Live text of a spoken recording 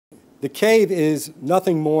The cave is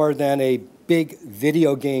nothing more than a big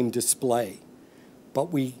video game display,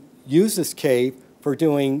 but we use this cave for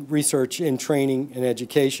doing research in training and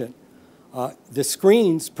education. The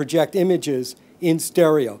screens project images in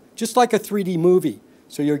stereo, just like a 3D movie.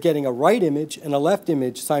 So you're getting a right image and a left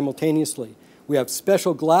image simultaneously. We have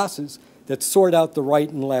special glasses that sort out the right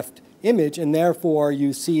and left image, and therefore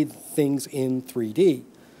you see things in 3D.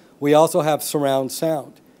 We also have surround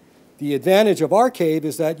sound. The advantage of our cave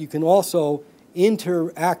is that you can also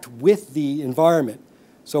interact with the environment.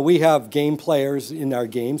 So we have game players in our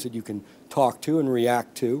games that you can talk to and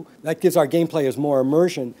react to. That gives our game players more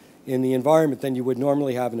immersion in the environment than you would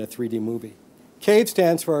normally have in a 3D movie. CAVE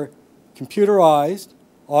stands for Computerized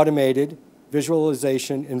Automated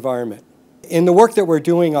Visualization Environment. In the work that we're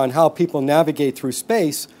doing on how people navigate through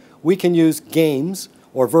space, we can use games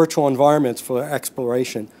or virtual environments for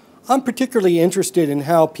exploration. I'm particularly interested in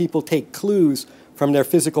how people take clues from their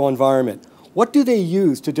physical environment. What do they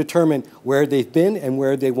use to determine where they've been and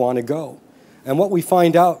where they want to go? And what we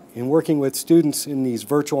find out in working with students in these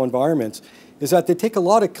virtual environments is that they take a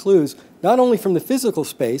lot of clues, not only from the physical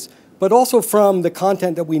space, but also from the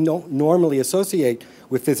content that we normally associate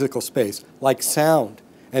with physical space, like sound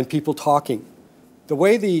and people talking. The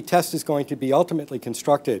way the test is going to be ultimately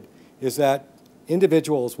constructed is that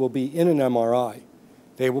individuals will be in an MRI.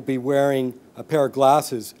 They will be wearing a pair of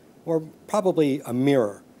glasses or probably a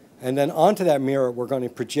mirror. And then onto that mirror, we're going to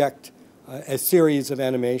project a series of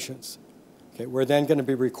animations. Okay, we're then going to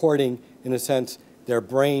be recording, in a sense, their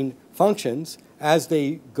brain functions as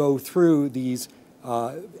they go through these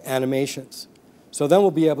animations. So then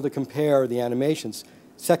we'll be able to compare the animations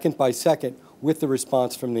second by second with the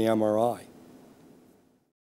response from the MRI.